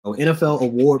NFL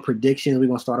award predictions. We're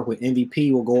gonna start off with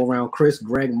MVP. We'll go around Chris,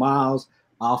 Greg, Miles.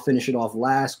 I'll finish it off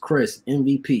last. Chris,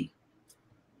 MVP.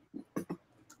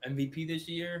 MVP this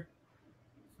year?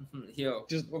 Yo,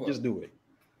 just do it.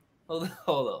 Hold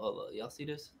on. Y'all see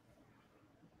this?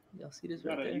 Y'all see this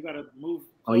right there? You gotta move.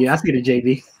 Oh yeah, I see the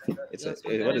JV. It's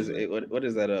what is it? What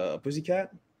is that? A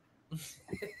pussycat?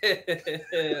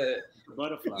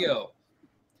 Butterfly. Yo,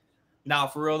 now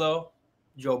for real though,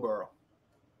 Joe Burrow,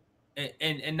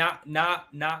 and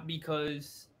not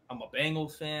because I'm a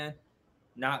Bengals fan,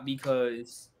 not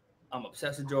because I'm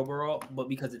obsessed with Joe Burrow, but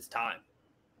because it's time.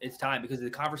 It's time because the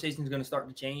conversation is going to start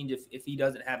to change if he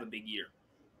doesn't have a big year,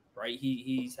 right?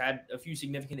 He's had a few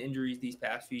significant injuries these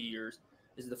past few years.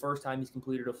 This is the first time he's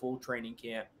completed a full training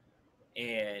camp,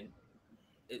 and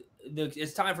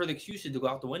it's time for the excuses to go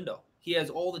out the window. He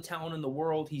has all the talent in the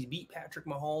world. He's beat Patrick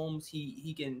Mahomes.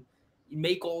 He can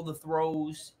make all the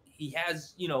throws. He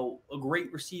has, a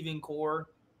great receiving core.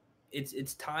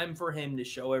 It's time for him to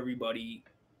show everybody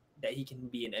that he can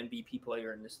be an MVP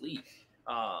player in this league.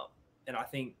 And I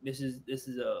think this is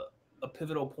a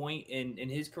pivotal point in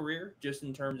his career, just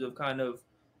in terms of kind of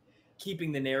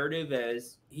keeping the narrative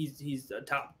as he's a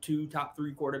top 2, top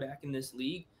 3 quarterback in this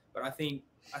league. But I think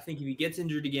if he gets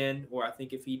injured again, or I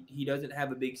think if he doesn't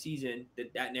have a big season,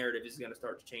 that narrative is going to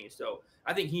start to change. So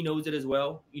I think he knows it as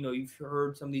well. You've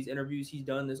heard some of these interviews he's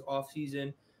done this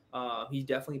offseason. He's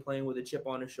definitely playing with a chip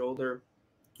on his shoulder.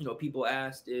 People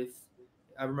asked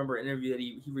I remember an interview that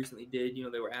he recently did,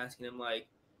 they were asking him like,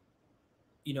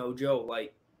 Joe,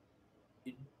 like,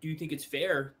 do you think it's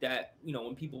fair that,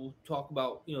 when people talk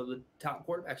about, the top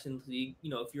quarterbacks in the league,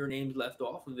 if your name's left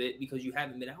off of it because you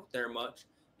haven't been out there much?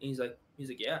 And he's like,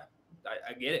 yeah,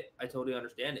 I get it. I totally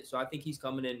understand it. So I think he's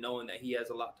coming in knowing that he has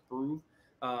a lot to prove.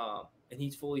 And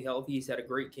he's fully healthy. He's had a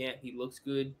great camp. He looks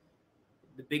good.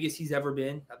 The biggest he's ever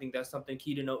been. I think that's something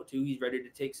key to note too. He's ready to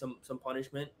take some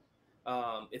punishment.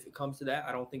 If it comes to that,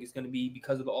 I don't think it's going to be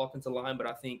because of the offensive line, but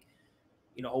I think,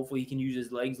 hopefully he can use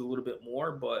his legs a little bit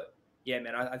more. But yeah,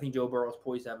 man, I think Joe Burrow's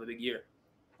poised to have a big year.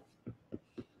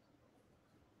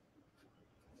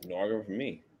 No argument for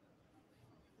me.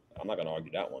 I'm not going to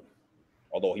argue that one.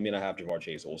 Although he may not have Jamar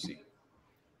Chase, we'll see.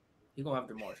 He's going to have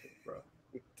Jamar Chase, bro.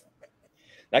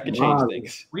 That could change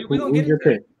things. We're going to get your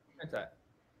pick?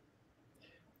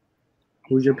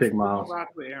 Who's your pick, I'm Miles? rock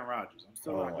with Aaron Rodgers. I'm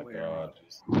still rocking with Aaron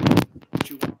Rodgers.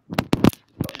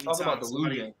 Talk about the Lou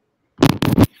game.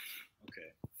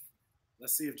 Okay.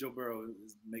 Let's see if Joe Burrow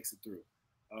makes it through.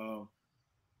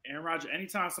 Aaron Rodgers,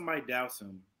 anytime somebody doubts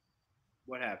him,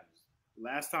 what happens?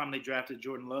 Last time they drafted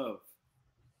Jordan Love,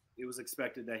 it was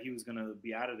expected that he was going to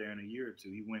be out of there in a year or two.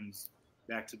 He wins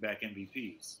back-to-back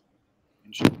MVPs.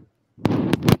 And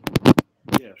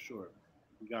yeah, sure.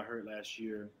 He got hurt last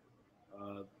year.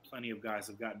 Plenty of guys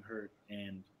have gotten hurt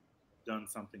and done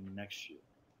something next year.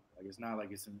 Like, it's not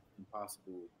like it's an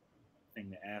impossible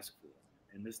thing to ask for.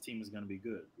 And this team is going to be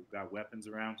good. We've got weapons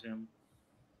around him.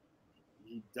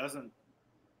 He's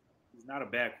not a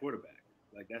bad quarterback.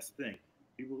 Like, that's the thing.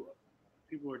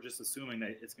 People are just assuming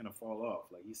that it's going to fall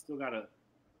off. Like, he's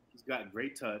got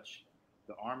great touch.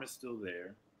 The arm is still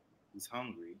there. He's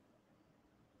hungry.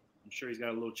 I'm sure he's got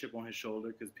a little chip on his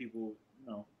shoulder because people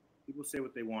say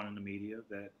what they want in the media,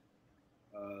 that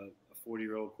a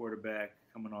 40-year-old quarterback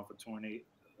coming off a torn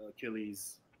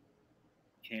Achilles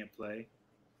can't play.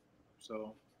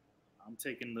 So I'm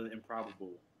taking the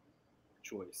improbable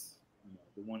choice,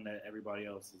 the one that everybody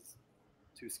else is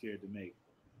too scared to make.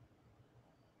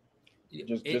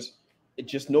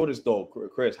 Just notice though,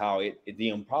 Chris, how the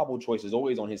improbable choice is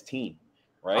always on his team,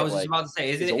 right? I was just about to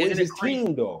say, isn't it his crazy,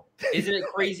 team though? Isn't it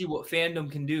crazy what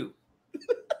fandom can do?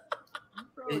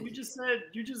 Bro, you just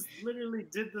literally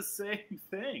did the same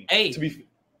thing. Hey,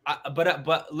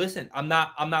 but listen, I'm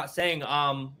not saying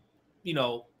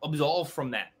absolved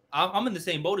from that. I'm in the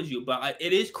same boat as you, but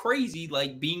it is crazy,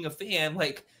 like, being a fan,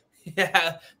 like,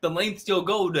 yeah, the lengths you'll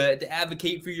go to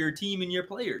advocate for your team and your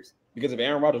players. Because if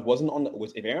Aaron Rodgers was on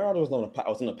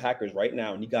the Packers right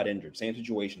now and he got injured, same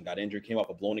situation, got injured, came off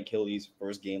a blown Achilles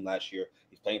first game last year,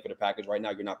 he's playing for the Packers right now,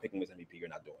 you're not picking him as MVP, you're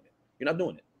not doing it. You're not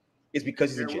doing it. It's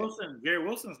because he's a Jet. Gary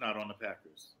Wilson's not on the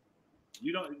Packers.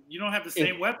 You don't have the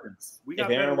same weapons. We got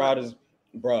Aaron Rodgers,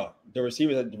 bro, the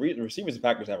receivers the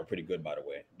Packers have are pretty good, by the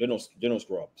way. They're no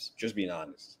scrubs. Just being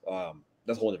honest.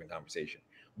 That's a whole different conversation.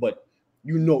 But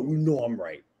you know I'm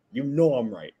right.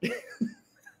 I'm right.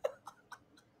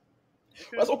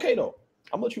 That's okay though.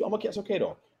 It's okay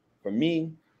though. For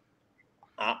me,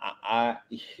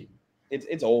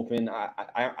 it's open.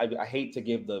 I hate to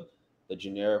give the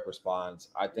generic response.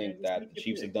 I think that the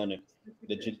Chiefs have done it.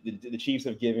 The Chiefs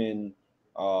have given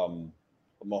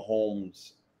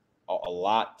Mahomes a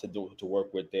lot to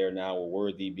work with there now with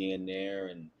Worthy being there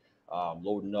and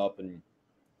loading up and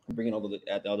bringing all the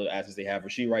other assets they have.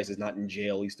 Rashee Rice is not in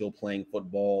jail. He's still playing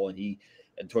football, and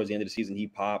towards the end of the season, he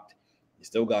popped. You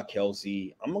still got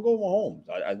Kelsey. I'm gonna go Mahomes.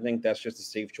 I think that's just a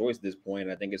safe choice at this point.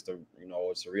 I think it's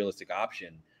it's a realistic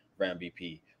option for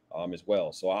MVP as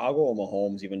well. So I'll go with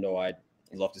Mahomes, even though I'd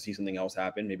love to see something else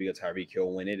happen. Maybe a Tyreek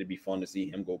Hill win it. It'd be fun to see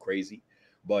him go crazy.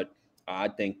 But I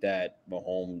think that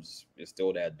Mahomes is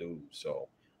still that dude. So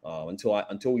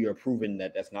until you're proven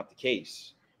that that's not the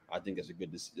case, I think that's a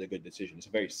good decision. It's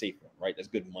a very safe one, right? That's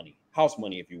good money, house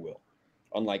money, if you will,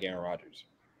 unlike Aaron Rodgers.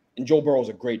 And Joe Burrow is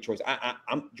a great choice.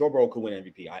 I'm Joe Burrow could win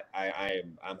MVP. I'm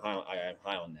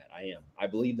high on that. I am. I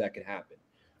believe that could happen,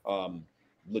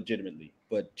 legitimately.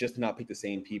 But just to not pick the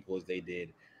same people as they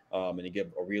did, and to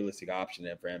give a realistic option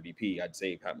there for MVP, I'd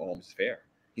say Pat Mahomes is fair.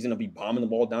 He's going to be bombing the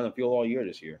ball down the field all year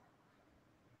this year.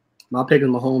 My pick is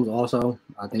Mahomes also.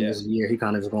 I think this year he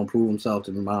kind of is going to prove himself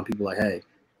to remind people like, hey,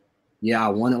 yeah, I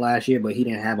won it last year, but he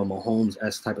didn't have a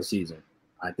Mahomes-esque type of season.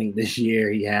 I think this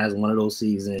year he has one of those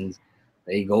seasons.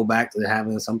 They go back to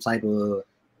having some type of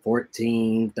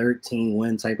 14, 13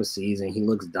 win type of season. He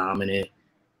looks dominant.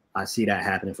 I see that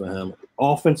happening for him.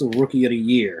 Offensive Rookie of the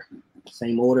Year.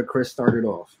 Same order Chris started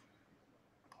off.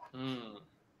 Damn,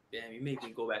 you make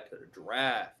me go back to the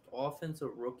draft.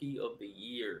 Offensive Rookie of the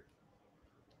Year.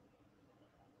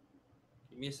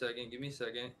 Give me a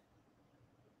second.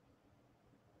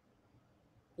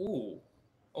 Ooh,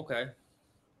 okay.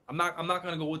 I'm not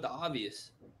gonna go with the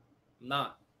obvious. I'm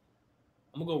not.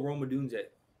 I'm gonna go Rome Odunze.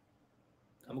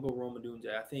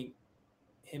 I think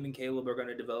him and Caleb are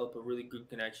gonna develop a really good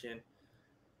connection.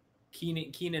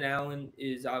 Keenan Allen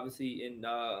is obviously in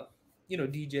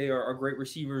DJ are great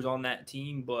receivers on that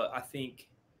team, but I think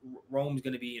Rome's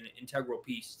gonna be an integral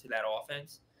piece to that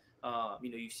offense.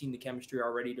 You've seen the chemistry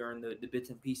already during the bits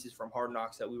and pieces from Hard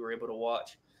Knocks that we were able to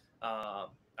watch.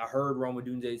 I heard Rome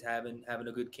Odunze is having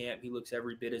a good camp. He looks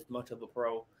every bit as much of a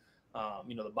pro.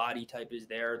 The body type is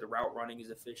there. The route running is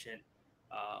efficient.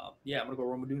 I'm going to go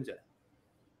Rome Odunze.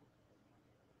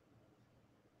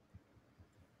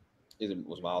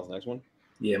 Was Miles the next one?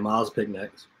 Yeah, Miles pick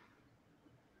next.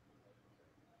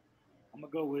 I'm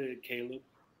going to go with Caleb.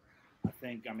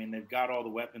 They've got all the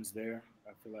weapons there.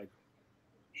 I feel like,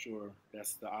 sure,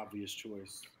 that's the obvious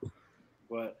choice.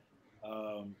 But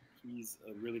he's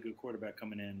a really good quarterback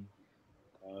coming in.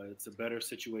 It's a better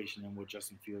situation than what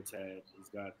Justin Fields had. He's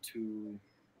got 2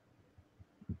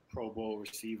 Pro Bowl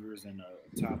receivers and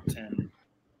a top 10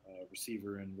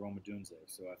 receiver in Rome Odunze.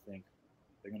 So I think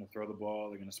they're going to throw the ball.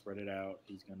 They're going to spread it out.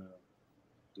 He's going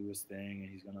to do his thing, and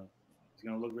he's going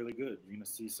to look really good. You're going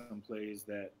to see some plays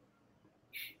that,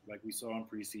 like we saw in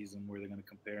preseason, where they're going to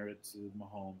compare it to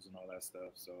Mahomes and all that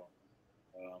stuff. So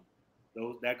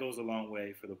that goes a long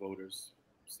way for the voters,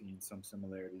 seeing some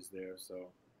similarities there. So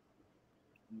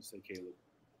I'm going to say Caleb.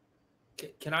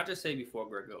 Can I just say before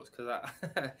Greg goes, because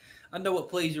I know what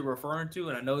plays you're referring to,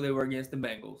 and I know they were against the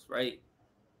Bengals, right?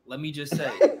 Let me just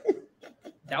say,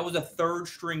 that was a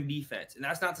third-string defense. And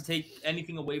that's not to take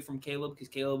anything away from Caleb, because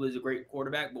Caleb is a great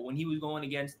quarterback. But when he was going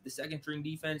against the second-string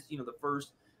defense, the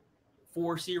first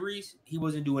 4 series, he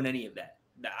wasn't doing any of that.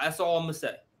 That's all I'm going to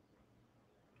say.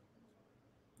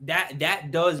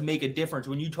 That does make a difference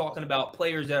when you're talking about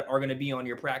players that are going to be on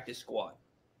your practice squad.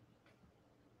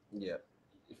 Yeah.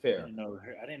 Fair.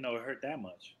 I didn't know it hurt that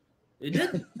much. It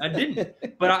didn't. I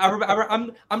didn't. But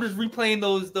I'm just replaying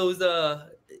those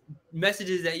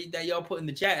messages that y'all put in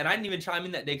the chat, and I didn't even chime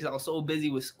in that day because I was so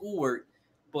busy with schoolwork.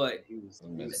 But he was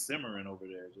simmering over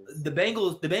there. The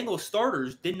Bengals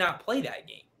starters did not play that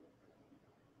game.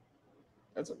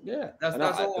 That's all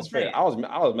I'm fair. saying. I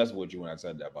was messing with you when I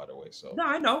said that, by the way. So no,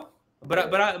 I know, but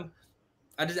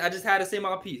I just had to say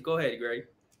my piece. Go ahead, Greg.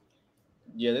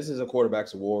 Yeah, this is a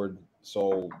quarterback's award.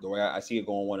 So the way I see it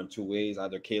going one of 2 ways,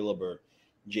 either Caleb or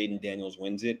Jaden Daniels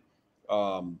wins it.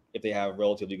 If they have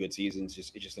relatively good seasons, it's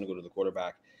just going to go to the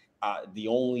quarterback. The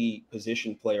only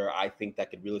position player I think that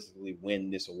could realistically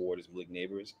win this award is Malik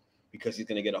Neighbors, because he's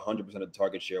going to get 100% of the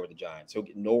target share with the Giants. So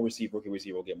no rookie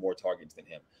receiver will get more targets than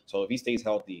him. So if he stays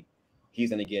healthy,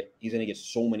 he's going to get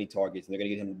so many targets, and they're going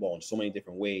to get him the ball in so many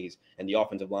different ways. And the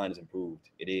offensive line is improved.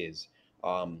 It is.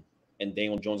 And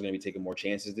Daniel Jones is going to be taking more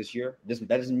chances this year. That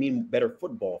doesn't mean better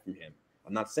football from him.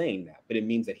 I'm not saying that, but it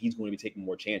means that he's going to be taking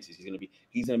more chances. He's going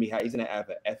to have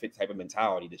an effort type of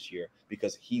mentality this year,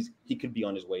 because he could be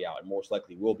on his way out, and most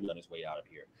likely will be on his way out of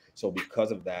here. So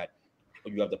because of that,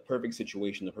 you have the perfect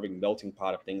situation, the perfect melting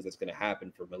pot of things that's going to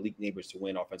happen for Malik Neighbors to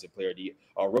win Offensive Player of the Year,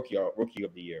 Rookie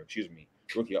of the Year.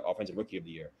 Offensive Rookie of the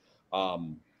Year.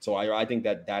 So I think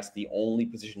that that's the only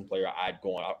position player I'd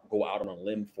go out on a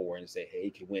limb for and say, hey,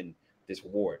 he can win this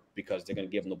award because they're going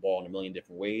to give him the ball in a million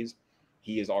different ways.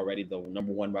 He is already the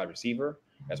number one wide receiver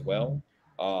as well.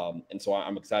 And so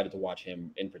I'm excited to watch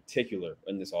him in particular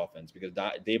in this offense because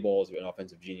Dayball is an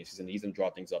offensive genius, and he's going to draw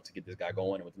things up to get this guy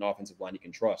going. And with an offensive line he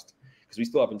can trust, because we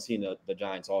still haven't seen the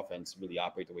Giants offense really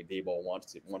operate the way Dayball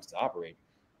wants to operate.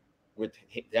 With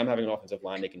them having an offensive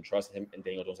line they can trust, him and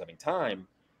Daniel Jones having time,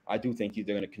 I do think they're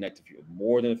going to connect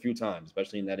more than a few times,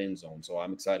 especially in that end zone. So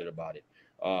I'm excited about it.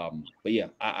 But yeah,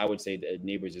 I would say that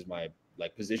Neighbors is my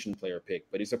position player pick,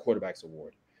 but it's a quarterback's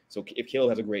award. So if Hill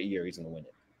has a great year, he's going to win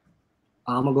it.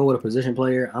 I'm gonna go with a position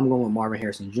player. I'm going with Marvin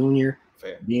Harrison Jr.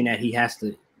 Fair. Being that he has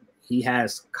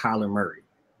Kyler Murray.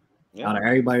 Yeah. Out of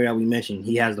everybody that we mentioned,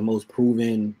 he has the most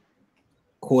proven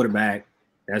quarterback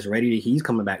that's ready. He's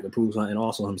coming back to prove something,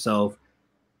 also himself.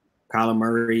 Kyler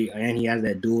Murray, and he has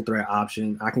that dual threat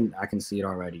option. I can see it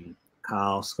already.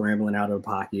 Kyle scrambling out of the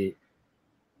pocket.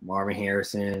 Marvin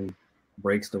Harrison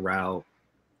breaks the route,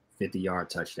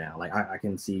 50-yard touchdown. I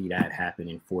can see that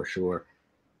happening for sure.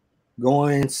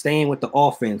 Staying with the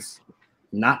offense,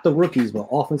 not the rookies, but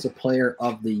offensive player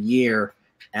of the year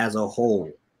as a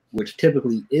whole, which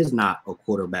typically is not a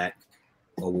quarterback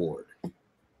award.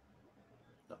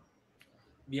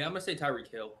 Yeah, I'm gonna say Tyreek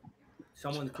Hill.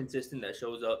 Someone consistent that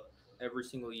shows up every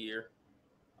single year.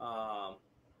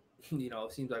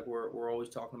 It seems like we're always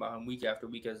talking about him week after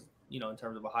week as, in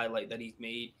terms of a highlight that he's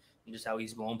made and just how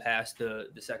he's blown past the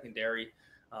secondary.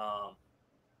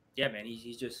 Yeah, man,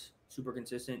 he's just super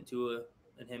consistent. Tua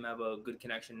and him have a good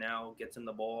connection now, gets him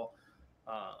the ball.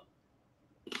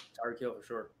 Tyreek Hill for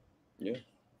sure. Yeah.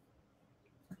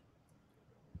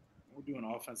 We're doing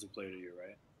offensive player of the year,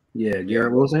 right? Yeah,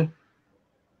 Garrett Wilson.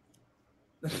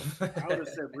 I would have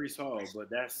said Breece Hall, but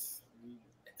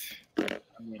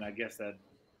I guess that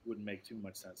wouldn't make too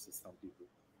much sense to some people.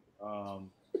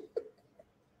 I'm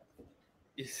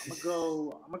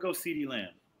gonna go CeeDee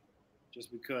Lamb, just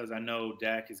because I know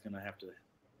Dak is gonna have to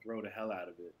throw the hell out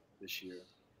of it this year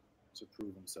to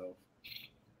prove himself.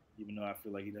 Even though I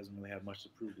feel like he doesn't really have much to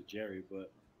prove to Jerry,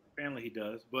 but apparently he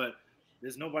does. But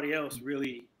there's nobody else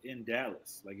really in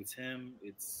Dallas. It's him,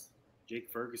 it's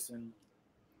Jake Ferguson.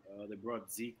 They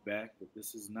brought Zeke back, but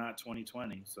this is not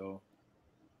 2020, so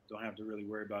don't have to really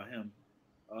worry about him.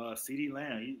 CeeDee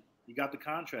Lamb, he got the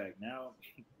contract. Now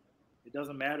it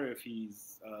doesn't matter if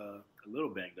he's a little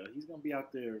banged up. He's going to be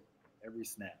out there every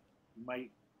snap. He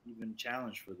might even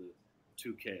challenge for the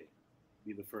 2K,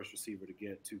 be the first receiver to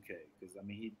get 2K, because,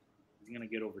 he's going to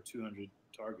get over 200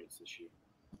 targets this year.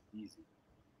 Easy.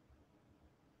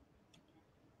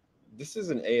 This is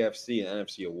an AFC and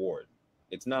NFC award.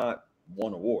 It's not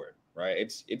one award, right?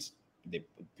 It's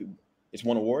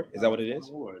one award. Is that what it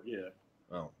is? One award, yeah.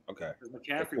 Oh, okay. Because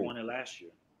McCaffrey won it last year.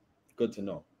 Good to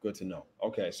know.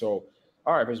 Okay, so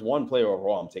all right, if there's one player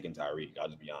overall, I'm taking Tyreek. I'll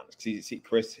just be honest. See,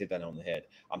 Chris hit that on the head.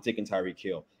 I'm taking Tyreek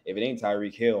Hill. If it ain't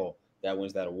Tyreek Hill that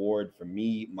wins that award, for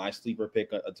me, my sleeper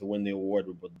pick to win the award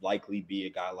would likely be a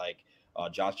guy like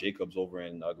Josh Jacobs over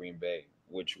in Green Bay,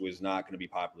 which was not going to be a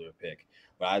popular pick.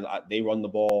 But they run the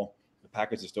ball. The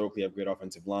Packers historically have great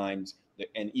offensive lines.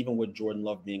 And even with Jordan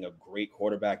Love being a great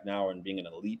quarterback now and being an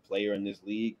elite player in this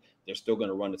league, they're still going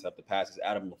to run this up the passes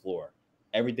out of LaFleur.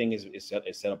 Everything is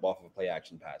set up off of play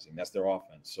action passing. That's their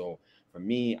offense. So for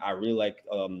me, I really like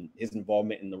his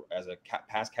involvement as a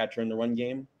pass catcher in the run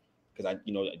game, because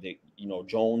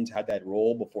Jones had that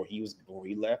role before he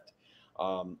left,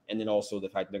 and then also the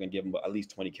fact that they're going to give him at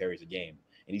least 20 carries a game,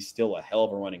 and he's still a hell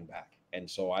of a running back. And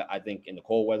so I think in the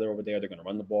cold weather over there, they're going to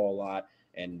run the ball a lot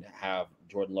and have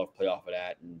Jordan Love play off of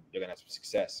that, and they're going to have some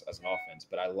success as an offense.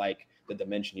 But I like the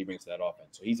dimension he brings to that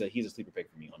offense. So he's a sleeper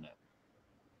pick for me on that.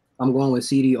 I'm going with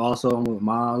CD also. I'm with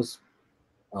Miles.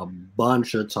 A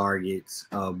bunch of targets.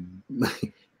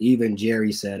 Even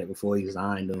Jerry said it before he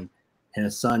signed him. And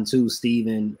his son too,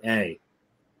 Steven. Hey,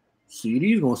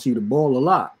 CD's going to see the ball a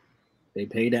lot. They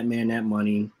paid that man that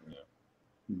money. Yeah.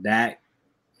 That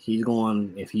he's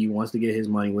going, if he wants to get his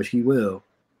money, which he will,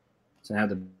 to have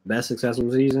the best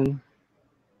successful season,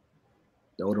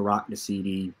 throw the rock to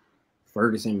CD.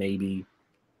 Ferguson maybe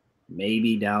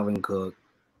Dalvin Cook.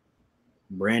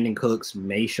 Brandon Cooks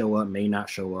may show up, may not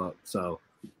show up. So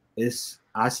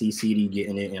I see CD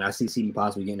getting it, and I see CD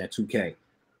possibly getting that 2K.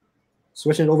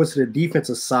 Switching over to the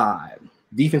defensive side,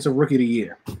 defensive rookie of the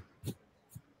year.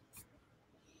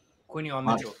 Quinyon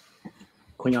Mitchell.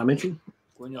 Quinyon Mitchell?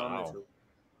 Mitchell.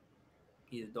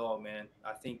 He's a dog, man.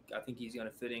 I think he's going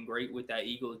to fit in great with that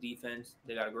Eagles defense.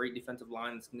 They got a great defensive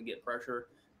line that's going to get pressure,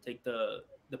 take the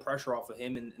pressure off of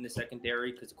him in the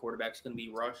secondary, because the quarterback's going to be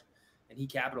rushed. And he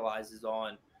capitalizes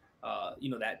on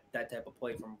that type of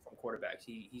play from quarterbacks.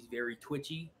 He's very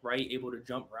twitchy, right? Able to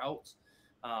jump routes.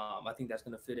 I think that's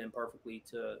going to fit in perfectly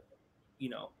to,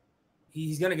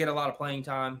 he's going to get a lot of playing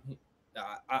time.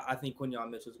 I think Quinyon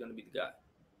Mitchell is going to be the guy.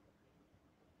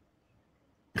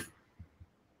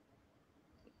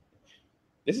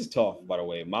 This is tough, by the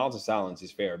way. Miles of silence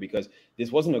is fair because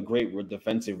this wasn't a great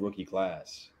defensive rookie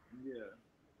class. Yeah.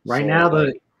 Right now,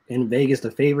 in Vegas,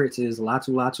 the favorites is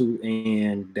Latu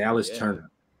and Dallas Turner.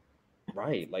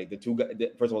 Right. Like the two guys,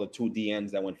 first of all, the two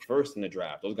DNs that went first in the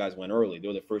draft, those guys went early. They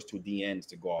were the first two DNs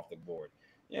to go off the board.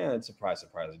 Yeah, it's surprise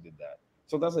they did that.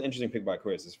 So that's an interesting pick by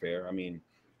Chris. It's fair. I mean,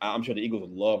 I'm sure the Eagles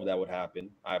would love that would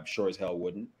happen. I'm sure as hell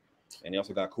wouldn't. And they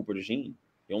also got Cooper DeJean,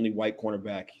 the only white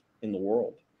cornerback in the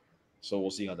world. So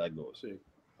we'll see how that goes.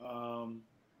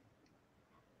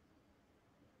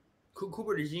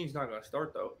 Cooper DeJean's not going to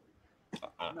start though.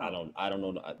 I don't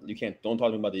know. You don't talk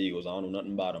to me about the Eagles. I don't know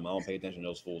nothing about them. I don't pay attention to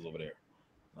those fools over there.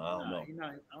 I don't know.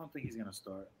 I don't think he's gonna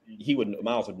start. He would.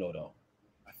 Miles would know though.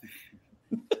 I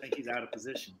think he's out of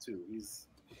position too.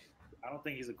 I don't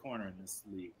think he's a corner in this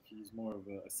league. He's more of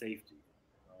a safety.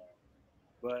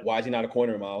 But why is he not a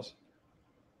corner, Miles?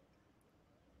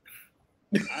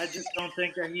 I just don't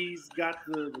think that he's got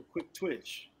the quick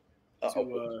twitch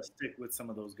to stick with some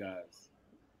of those guys.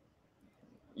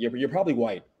 You're probably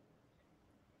white.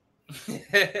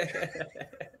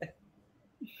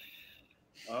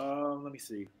 Let me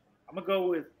see. I'm gonna go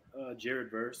with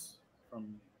Jared Verse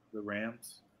from the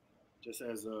Rams, just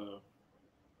as a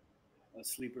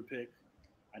sleeper pick.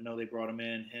 I know they brought him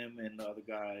and the other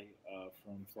guy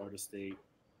from Florida State,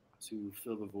 to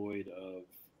fill the void of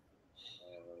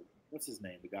what's his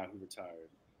name, the guy who retired,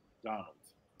 Donald.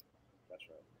 That's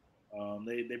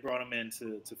right. They brought him in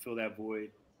to fill that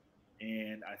void,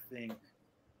 and I think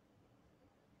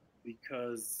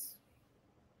because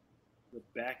the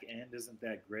back end isn't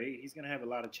that great, he's going to have a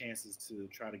lot of chances to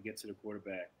try to get to the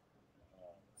quarterback.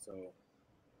 So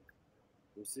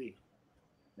we'll see.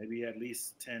 Maybe at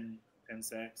least 10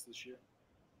 sacks this year.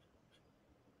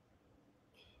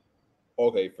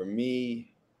 Okay, for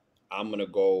me, I'm going to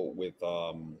go with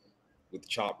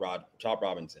Chop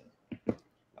Robinson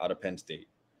out of Penn State.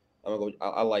 I'm gonna go.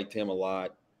 I liked him a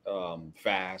lot.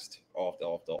 Fast off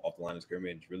the line of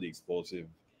scrimmage, really explosive,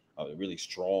 really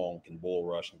strong, can bull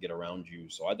rush and get around you.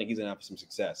 So I think he's gonna have some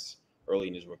success early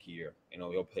in his rookie year.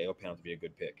 He'll pan out to be a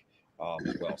good pick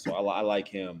as well. So I like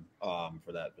him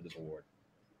for this award.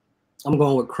 I'm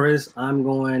going with Chris. I'm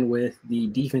going with the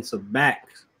defensive back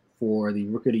for the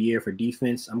Rookie of the Year for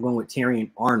defense. I'm going with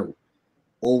Terrion Arnold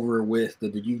over with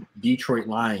the Detroit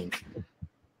Lions.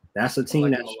 That's a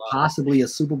team that's possibly a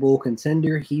Super Bowl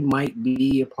contender. He might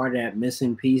be a part of that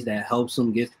missing piece that helps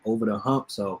him get over the hump.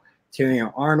 So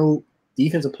Terrion Arnold,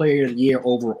 Defensive Player of the Year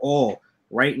overall.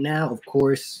 Right now, of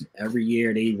course, every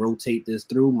year they rotate this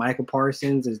through. Michael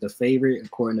Parsons is the favorite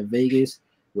according to Vegas,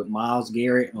 with Myles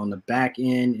Garrett on the back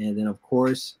end. And then, of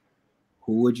course,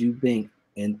 who would you think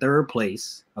in third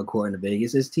place according to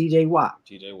Vegas is TJ Watt.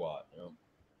 TJ Watt, yeah.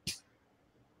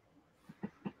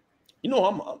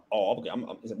 I'm not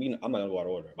gonna go out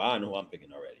of order, but I know who I'm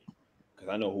picking already because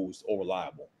I know who's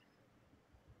reliable.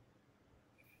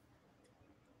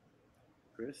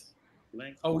 Chris,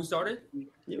 Blank. Oh, we started.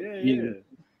 Yeah.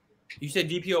 You said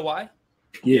DPOY.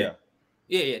 Yeah.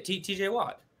 TJ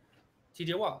Watt.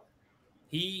 TJ Watt.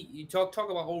 You talk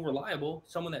about reliable.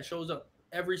 Someone that shows up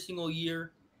every single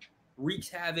year, wreaks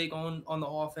havoc on the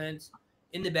offense,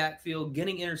 in the backfield,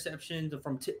 getting interceptions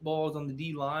from tip balls on the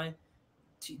D line.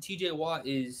 TJ Watt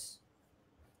is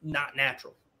not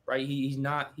natural, right? He's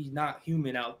not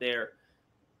human out there.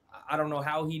 I don't know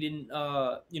how he didn't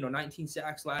 19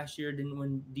 sacks last year, didn't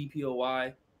win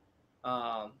DPOY.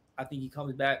 I think he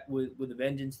comes back with a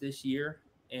vengeance this year.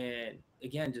 And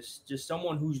again, just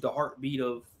someone who's the heartbeat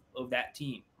of that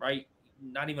team, right?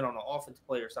 Not even on the offensive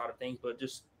player side of things, but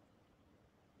just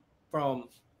from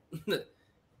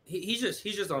he's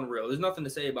just unreal. There's nothing to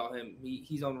say about him.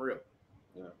 He's unreal.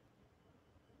 Yeah.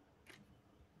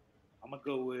 I'm going to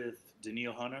go with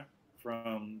Danielle Hunter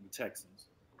from the Texans.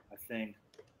 I think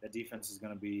that defense is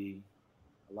going to be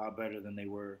a lot better than they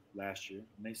were last year.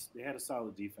 And they had a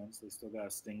solid defense. They still got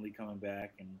Stingley coming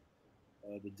back and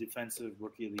the defensive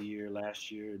rookie of the year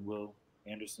last year and Will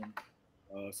Anderson.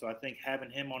 So I think having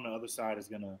him on the other side is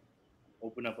going to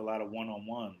open up a lot of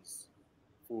one-on-ones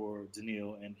for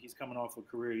Danielle. And he's coming off a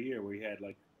career year where he had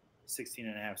like 16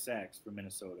 and a half sacks for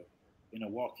Minnesota in a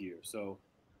walk year. So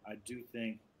I do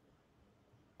think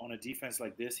on a defense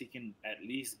like this, he can at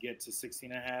least get to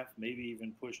 16 and a half, maybe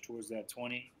even push towards that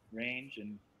 20 range.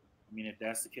 And I mean, if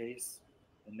that's the case,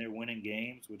 and they're winning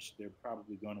games, which they're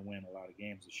probably going to win a lot of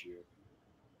games this year,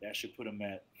 that should put him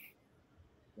at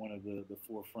one of the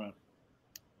forefront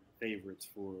favorites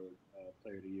for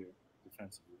Player of the Year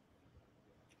defensively.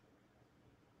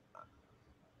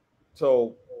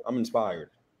 So I'm inspired.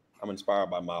 I'm inspired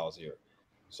by Miles here.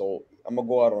 So I'm gonna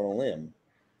go out on a limb.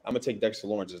 I'm gonna take Dexter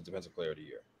Lawrence as Defensive Player of the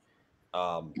Year.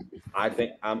 I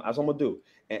think that's what I'm gonna do.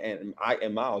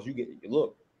 And Miles, you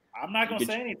look. I'm not gonna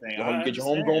say anything. You get your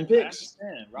homegrown picks.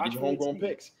 You get your homegrown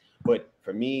picks. But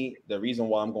for me, the reason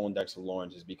why I'm going Dexter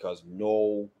Lawrence is because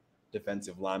no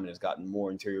defensive lineman has gotten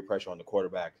more interior pressure on the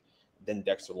quarterback than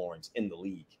Dexter Lawrence in the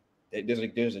league.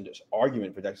 There's an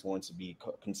argument for Dexter Lawrence to be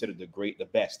considered the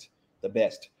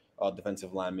best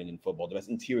defensive lineman in football, the best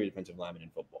interior defensive lineman in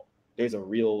football. There's a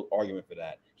real argument for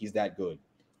that. He's that good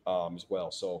as well.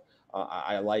 So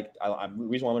the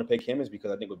reason why I'm going to pick him is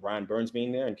because I think with Brian Burns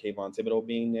being there and Kayvon Thibodeau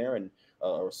being there and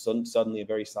suddenly a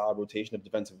very solid rotation of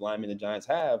defensive linemen the Giants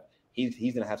have, he's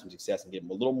going to have some success and get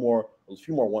him a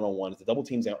few more one-on-ones. The double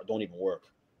teams don't even work.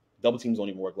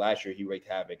 Last year, he wreaked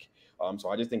havoc. So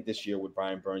I just think this year with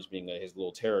Brian Burns being his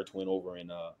little terror twin over in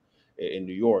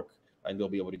New York, and they'll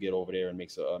be able to get over there and make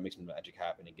some magic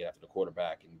happen and get after the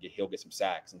quarterback, and he'll get some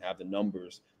sacks and have the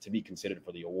numbers to be considered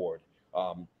for the award.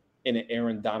 In an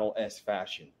Aaron Donald-esque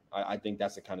fashion, I think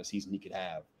that's the kind of season he could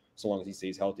have, so long as he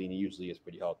stays healthy, and he usually is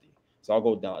pretty healthy. So I'll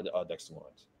go down Dexter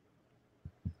Lawrence.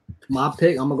 My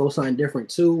pick, I'm gonna go something different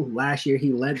too. Last year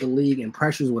he led the league in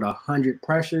pressures with 100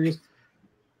 pressures.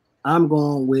 I'm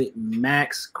going with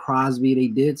Max Crosby. They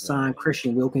did sign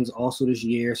Christian Wilkins also this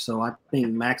year, so I think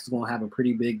Max is going to have a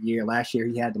pretty big year. Last year,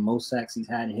 he had the most sacks he's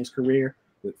had in his career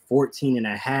with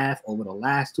 14.5. Over the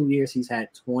last 2 years, he's had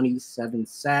 27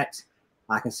 sacks.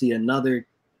 I can see another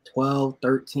 12,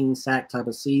 13 sack type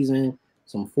of season,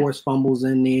 some forced fumbles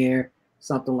in there,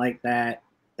 something like that.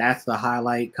 That's the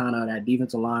highlight, kind of that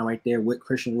defensive line right there with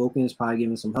Christian Wilkins probably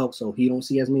giving some help so he don't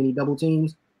see as many double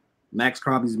teams. Max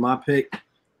Crosby's my pick.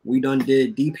 We done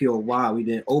did DPOY. We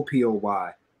did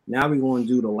OPOY. Now we're going to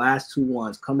do the last two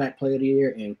ones, Comeback Player of the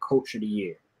Year and Coach of the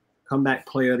Year. Comeback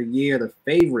Player of the Year, the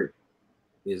favorite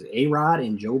is A-Rod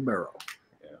and Joe Burrow.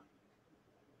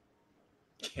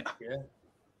 Yeah.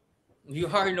 You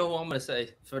already know who I'm going to say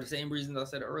for the same reasons I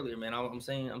said earlier, man. I'm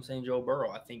saying Joe Burrow.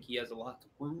 I think he has a lot to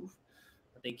prove.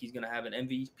 I think he's going to have an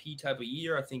MVP type of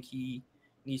year. I think he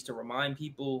needs to remind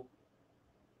people,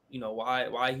 you know,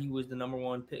 why he was the number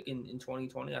one pick in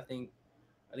 2020. I think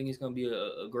it's going to be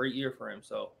a great year for him.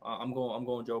 So I'm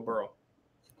going Joe Burrow.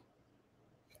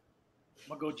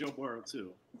 I'm gonna go Joe Burrow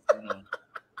too. You know,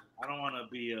 I don't want to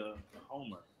be a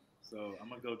homer, so I'm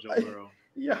gonna go Joe Burrow.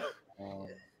 Yeah.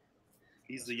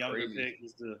 He's the younger pick.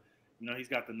 He's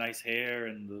got the nice hair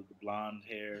and the blonde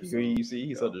hair. So, you see,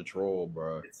 he's such a troll,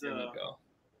 bro. There we go.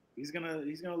 He's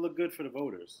gonna look good for the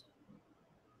voters.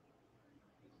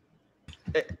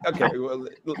 Okay, well,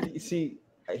 you see,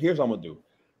 here's what I'm gonna do.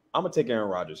 I'm gonna take Aaron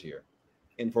Rodgers here,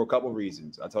 and for a couple of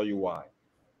reasons. I'll tell you why.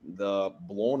 The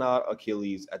blown out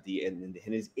Achilles at the end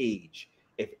in his age.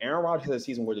 If Aaron Rodgers has a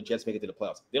season where the Jets make it to the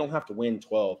playoffs, they don't have to win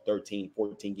 12, 13,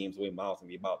 14 games the way Miles can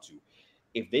be about to.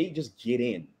 If they just get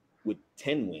in with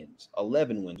 10 wins,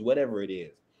 11 wins, whatever it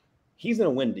is, he's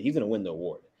gonna win. He's gonna win the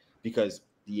award because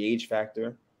the age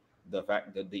factor, the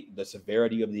fact that the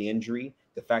severity of the injury,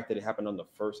 the fact that it happened on the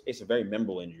first, it's a very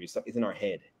memorable injury. It's in our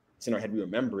head. It's in our head. We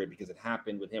remember it because it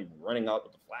happened with him running out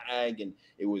with the flag, and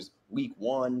it was week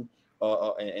one.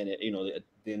 And it,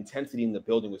 the intensity in the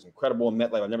building was incredible in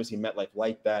MetLife. I've never seen MetLife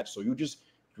like that. So you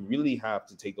really have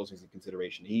to take those things into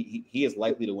consideration. He is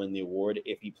likely to win the award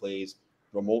if he plays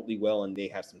remotely well and they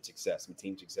have some success, some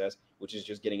team success, which is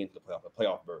just getting into the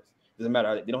playoff berth. Doesn't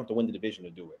matter. They don't have to win the division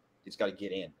to do it. They just got to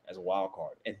get in as a wild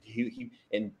card. And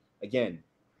and again,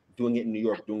 doing it in New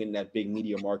York, doing it in that big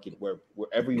media market where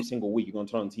every single week you're going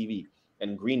to turn on TV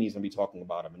and Greeny's going to be talking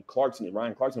about him and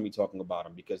Ryan Clark's going to be talking about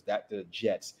him because the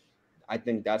Jets. I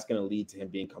think that's going to lead to him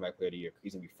being comeback player of the year.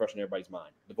 He's going to be fresh in everybody's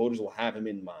mind. The voters will have him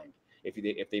in mind if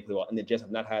they play well. And the Jets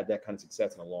have not had that kind of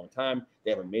success in a long time.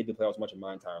 They haven't made the playoffs much in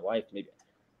my entire life. Maybe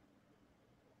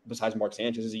besides Mark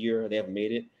Sanchez's year, they haven't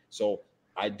made it. So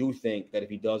I do think that if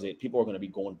he does it, people are going to be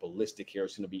going ballistic here.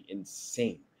 It's going to be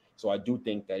insane. So I do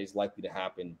think that it's likely to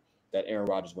happen that Aaron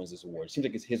Rodgers wins this award. It seems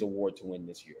like it's his award to win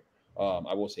this year.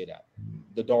 I will say that.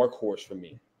 The dark horse for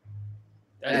me.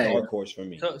 Dark horse for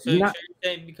me. So you're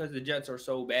saying because the Jets are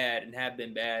so bad and have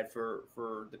been bad for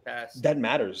the past. That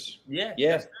matters. Yeah.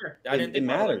 That's fair. It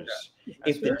matters.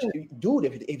 If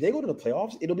they go to the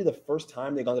playoffs, it'll be the first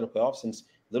time they've gone to the playoffs since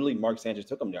literally Mark Sanchez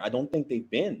took them there. I don't think they've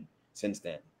been since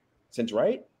then.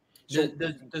 Right? So,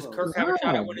 does Kirk have a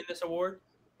shot at winning this award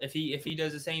if he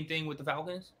does the same thing with the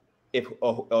Falcons?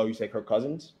 You say Kirk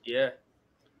Cousins? Yeah.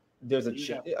 There's a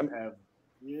chance.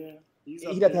 Yeah,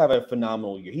 he'd have to have a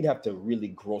phenomenal year. He'd have to really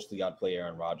grossly outplay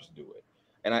Aaron Rodgers to do it.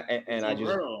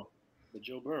 But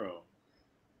Joe Burrow.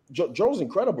 Joe's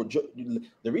incredible.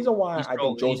 The reason why I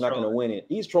think Joe's not going to win it,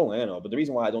 he's trolling, I know, but the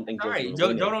reason why I don't think Joe's going to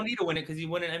win it. Joe don't need to win it because he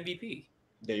won an MVP.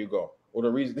 There you go. Well,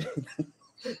 the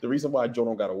reason why Joe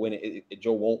don't got to win it,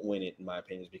 Joe won't win it, in my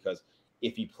opinion, is because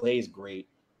if he plays great,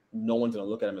 no one's going to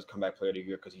look at him as comeback player of the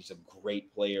year because he's a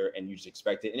great player and you just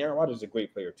expect it. And Aaron Rodgers is a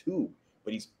great player too,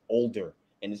 but he's older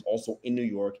and is also in New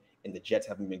York, and the Jets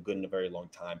haven't been good in a very long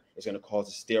time. It's going to cause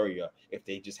hysteria if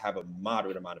they just have a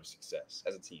moderate amount of success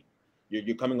as a team.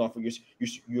 You're coming off of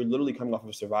you're literally coming off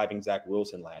of surviving Zach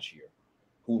Wilson last year,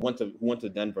 who went to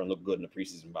Denver and looked good in the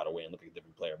preseason, by the way, and looked like a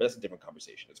different player. But that's a different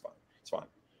conversation. It's fine.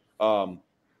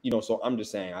 So I'm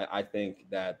just saying I think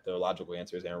that the logical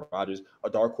answer is Aaron Rodgers. A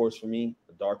dark horse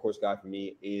guy for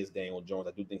me is Daniel Jones.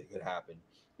 I do think it could happen.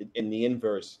 In the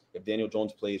inverse, if Daniel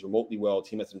Jones plays remotely well,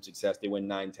 team has some success, they win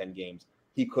 9-10 games,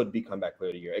 he could be comeback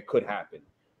player of the year. It could happen,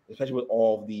 especially with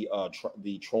all the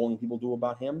trolling people do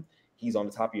about him. He's on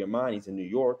the top of your mind. He's in New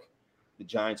York. The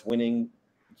Giants winning,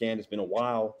 again, it's been a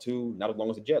while too. Not as long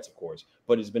as the Jets, of course,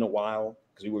 but it's been a while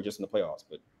because we were just in the playoffs.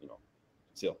 But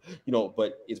still,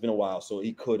 but it's been a while, so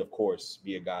he could, of course,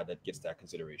 be a guy that gets that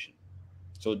consideration.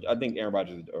 So I think Aaron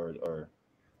Rodgers or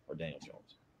Daniel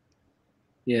Jones.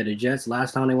 Yeah, the Jets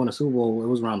last time they won a Super Bowl, it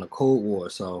was around the Cold War,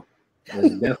 so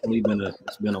it's definitely been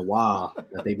a while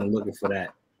that they've been looking for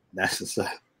that. That's just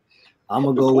I'm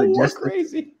gonna go with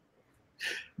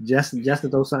just to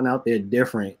throw something out there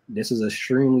different. This is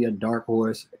extremely a dark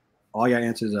horse. All your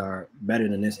answers are better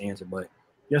than this answer, but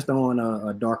just throwing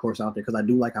a dark horse out there because I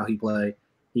do like how he played.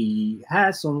 He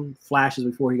had some flashes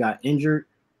before he got injured.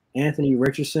 Anthony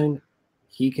Richardson,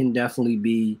 he can definitely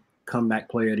be comeback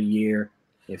player of the year.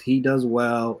 If he does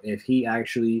well, if he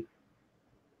actually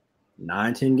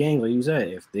 9-10 games, like you said,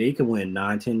 if they can win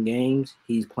 9-10 games,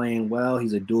 he's playing well.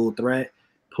 He's a dual threat.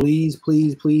 Please,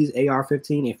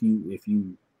 AR-15, if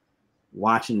you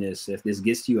watching this, if this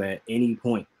gets to you at any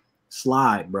point,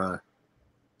 slide, bruh.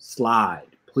 Slide.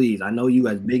 Please. I know you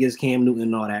as big as Cam Newton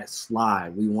and all that.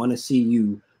 Slide. We want to see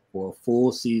you for a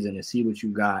full season and see what you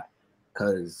got,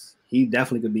 because he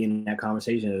definitely could be in that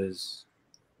conversation as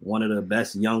one of the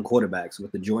best young quarterbacks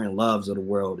with the Jordan Loves of the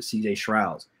world, the CJ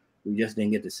Strouds. We just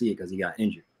didn't get to see it because he got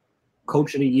injured.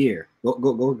 Coach of the year. Go.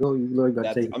 You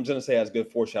I'm going to say that's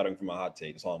good foreshadowing for my hot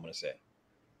take. That's all I'm going to say.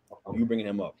 Okay. You bringing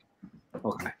him up.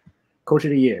 Okay. Coach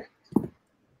of the year.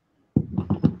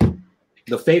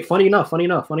 Funny enough.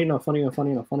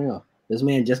 This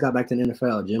man just got back to the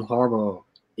NFL. Jim Harbaugh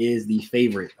is the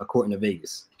favorite according to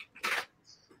Vegas.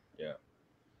 Yeah.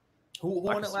 Who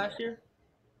won it last year?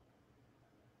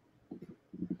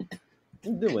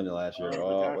 Who did win it last year? The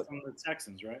guy from the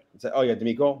Texans, right? Oh yeah,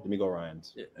 D'Amico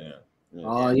Ryans. Yeah.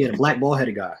 The black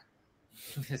ball-headed guy.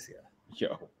 This guy.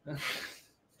 Yo.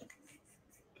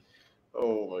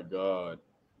 Oh my God.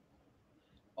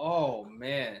 Oh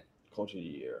man. Coach of the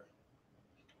year.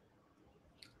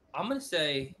 I'm gonna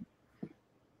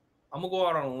go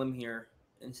out on a limb here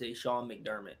and say Sean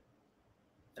McDermott.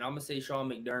 And I'm gonna say Sean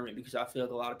McDermott because I feel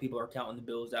like a lot of people are counting the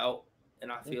Bills out,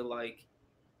 and I feel like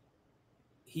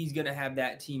he's gonna have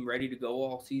that team ready to go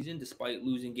all season, despite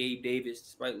losing Gabe Davis,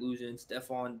 despite losing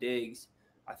Stephon Diggs.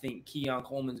 I think Keon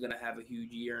Coleman's gonna have a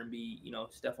huge year and be,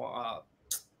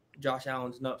 Josh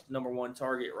Allen's number one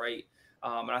target, right?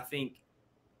 And I think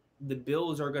the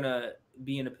Bills are going to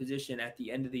be in a position at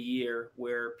the end of the year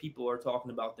where people are talking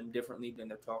about them differently than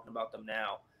they're talking about them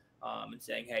now, and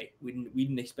saying, hey, we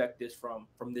didn't expect this from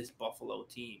this Buffalo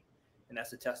team. And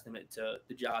that's a testament to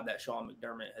the job that Sean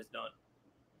McDermott has done.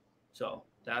 So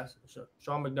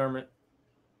Sean McDermott,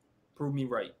 prove me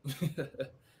right.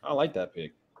 I like that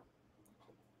pick.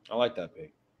 I'm going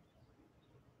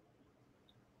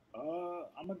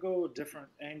to go a different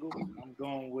angle. I'm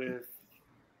going with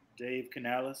Dave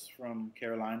Canales from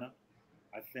Carolina.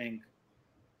 I think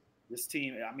this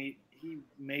team, he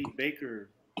made Baker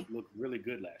look really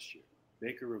good last year.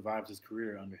 Baker revived his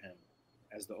career under him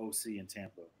as the OC in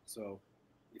Tampa. So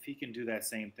if he can do that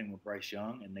same thing with Bryce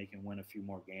Young and they can win a few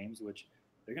more games, which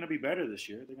they're going to be better this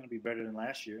year. They're going to be better than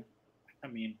last year. How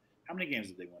many games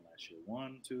did they win last year?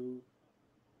 1, 2.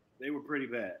 They were pretty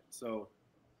bad. So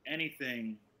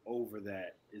anything over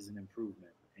that is an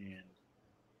improvement. And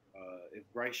if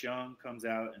Bryce Young comes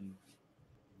out and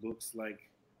looks like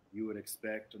you would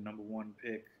expect a number one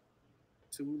pick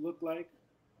to look like,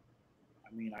 I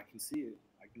can see it.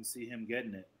 I can see him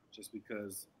getting it just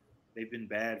because they've been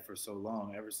bad for so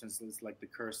long, ever since it's like the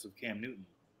curse of Cam Newton,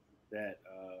 that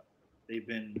they've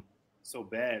been so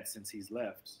bad since he's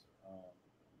left.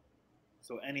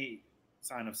 So any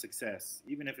sign of success,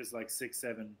 even if it's like 6,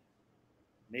 7,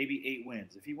 maybe 8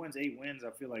 wins. If he wins 8 wins,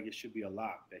 I feel like it should be a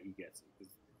lock that he gets it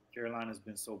because Carolina's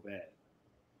been so bad.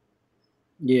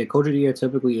 Yeah, coach of the year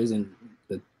typically isn't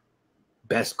the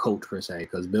best coach per se,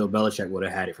 because Bill Belichick would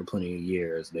have had it for plenty of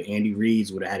years. The Andy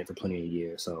Reids would have had it for plenty of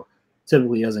years. So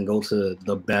typically doesn't go to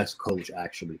the best coach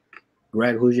actually.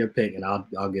 Greg, who's your pick? And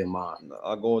I'll give mine.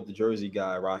 I'll go with the Jersey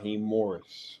guy, Raheem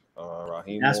Morris.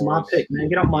 That's Morris. my pick, man.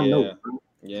 Get off my note.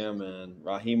 Yeah, man.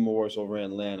 Raheem Morris over in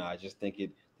Atlanta. I just think the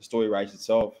story writes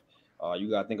itself. You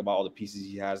got to think about all the pieces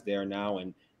he has there now.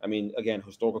 And I mean, again,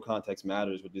 historical context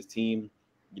matters with this team.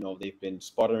 You know, they've been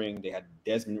sputtering.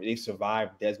 They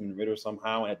survived Desmond Ridder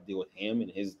somehow and had to deal with him and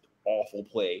his awful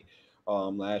play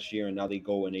last year. And now they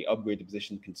go and they upgrade the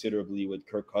position considerably with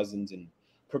Kirk Cousins, and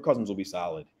Kirk Cousins will be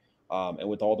solid. And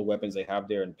with all the weapons they have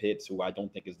there in Pitts, who I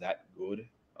don't think is that good.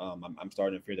 I'm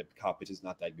starting to fear that Kyle Pitts is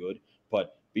not that good.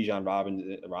 But Bijan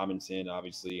Robinson,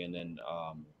 obviously, and then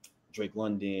Drake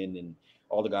London and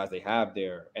all the guys they have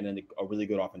there, and then a really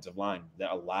good offensive line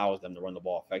that allows them to run the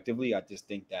ball effectively. I just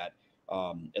think that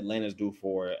Atlanta's due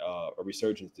for a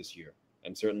resurgence this year,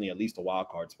 and certainly at least a wild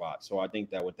card spot. So I think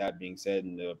that with that being said,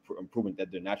 and the improvement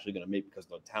that they're naturally going to make because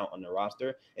of the talent on their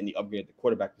roster and the upgrade at the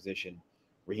quarterback position,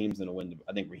 Raheem's going to win.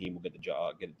 I think Raheem will get the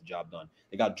job done.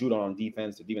 They got Judon on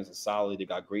defense. The defense is solid. They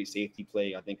got great safety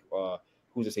play. I think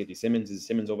who's the safety?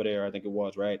 Simmons over there. I think it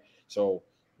was, right. So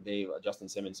they Justin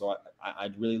Simmons. So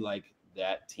I'd really like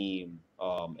that team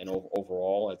and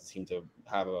overall as a team to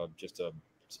have a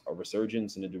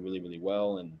resurgence and to do really, really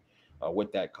well. And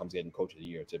with that comes getting coach of the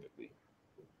year typically.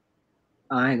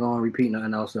 I ain't gonna repeat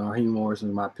nothing else. Raheem Morris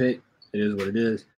is my pick. It is what it is.